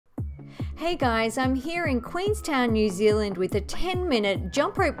Hey guys, I'm here in Queenstown, New Zealand with a 10-minute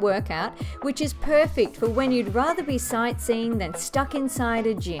jump rope workout, which is perfect for when you'd rather be sightseeing than stuck inside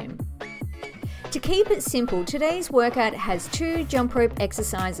a gym. To keep it simple, today's workout has 2 jump rope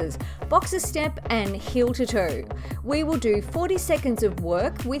exercises, boxer step and heel to toe. We will do 40 seconds of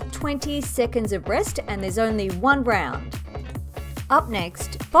work with 20 seconds of rest, and there's only 1 round. Up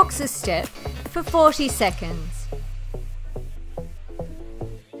next, boxer step for 40 seconds.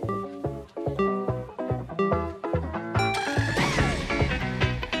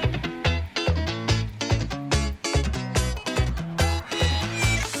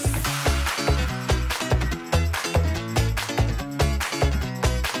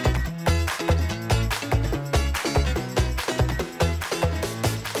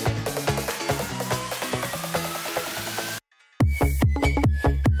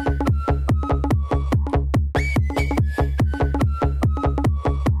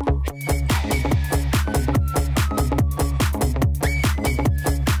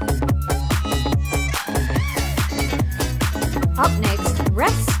 Up next,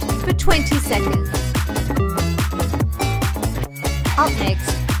 rest for 20 seconds. Up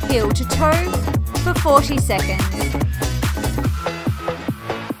next, heel to toe for 40 seconds.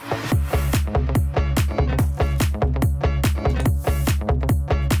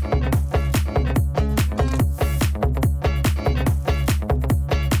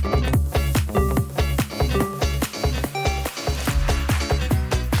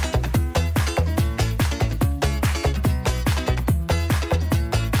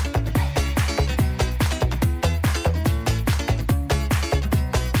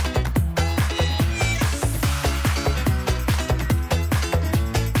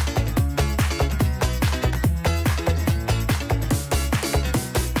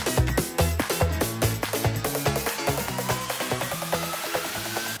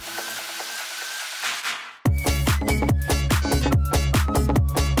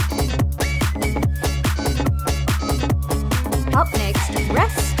 Up next,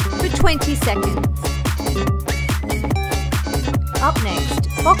 rest for 20 seconds. Up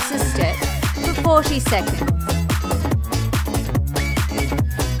next, boxer step for 40 seconds.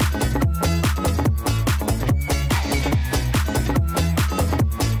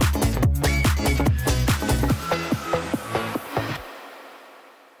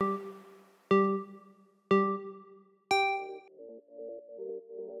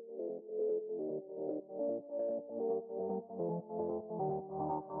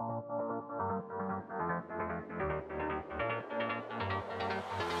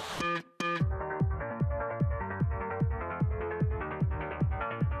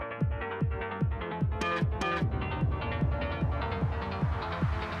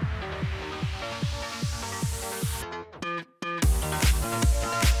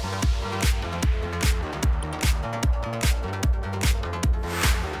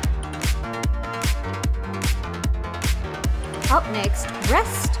 Up next,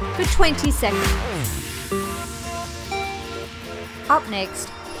 rest for 20 seconds. Up next,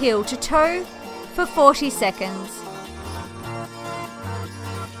 heel to toe for 40 seconds.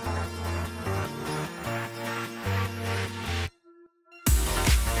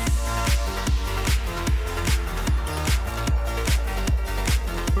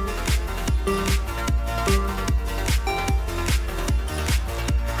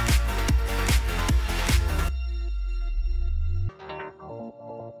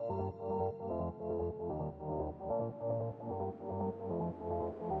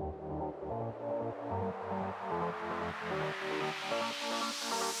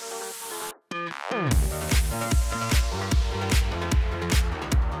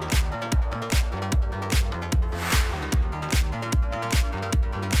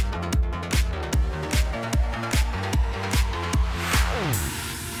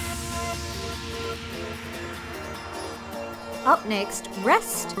 Up next,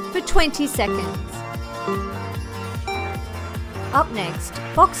 rest for 20 seconds. Up next,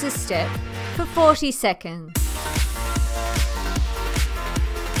 boxer step for 40 seconds.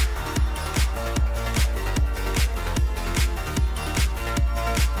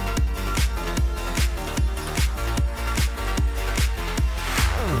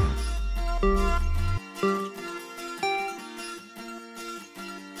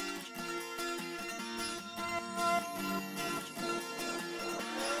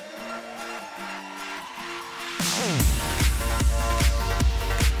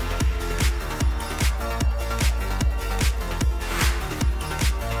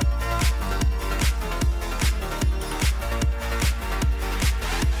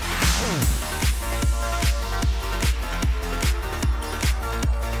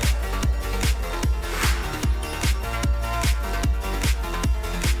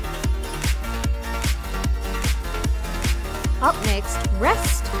 next,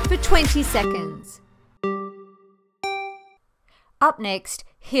 rest for 20 seconds. Up next,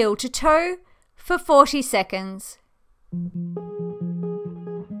 heel to toe for 40 seconds.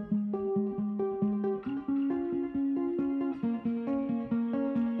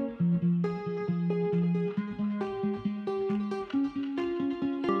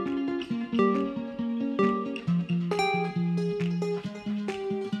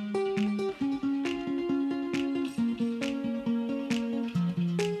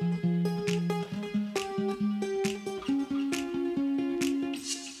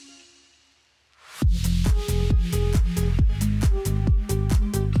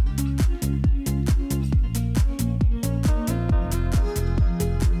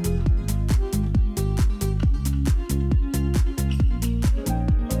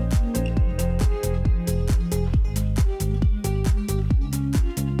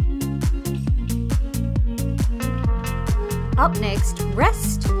 Up next,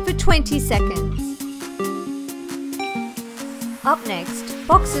 rest for 20 seconds. Up next,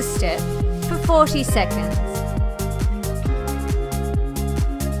 boxer step for 40 seconds.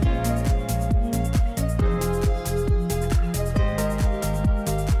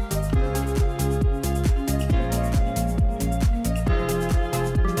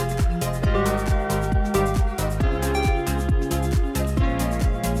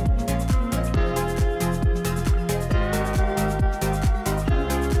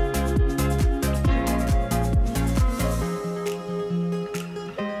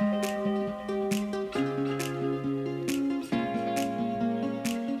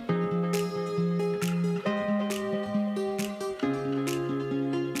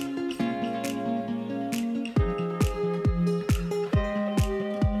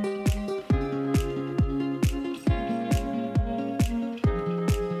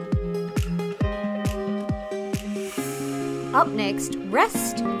 Up next,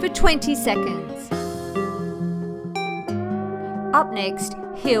 rest for 20 seconds. Up next,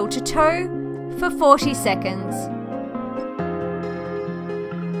 heel to toe for 40 seconds.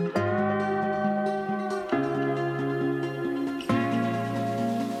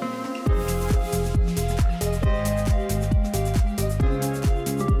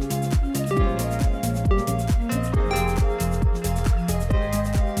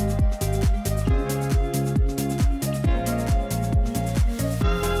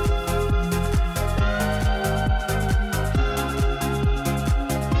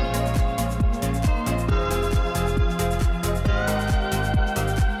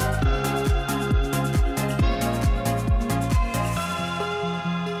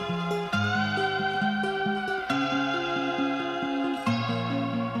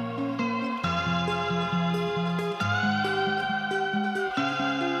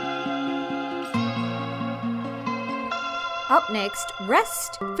 Up next,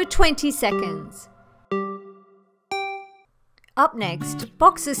 rest for 20 seconds. Up next,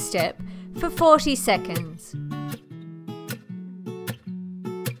 boxer step for 40 seconds.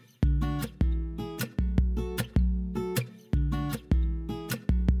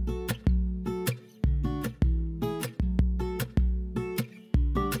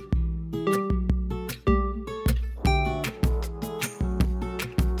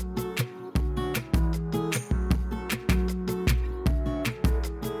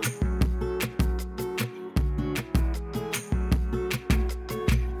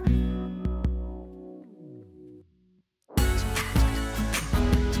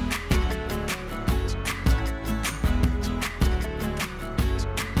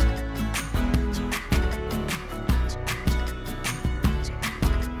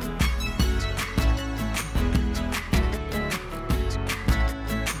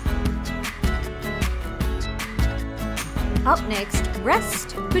 Up next,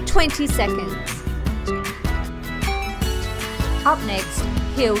 rest for 20 seconds. Up next,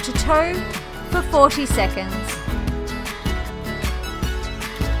 heel to toe for 40 seconds.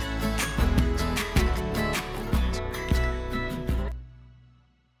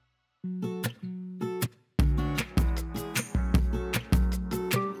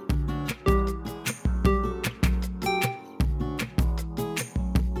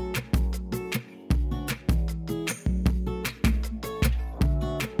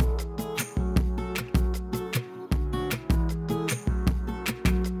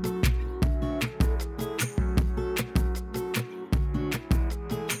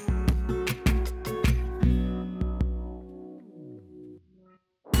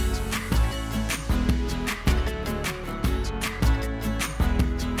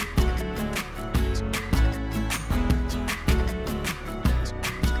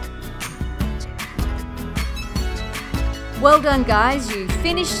 Well done guys, you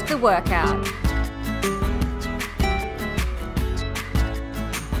finished the workout.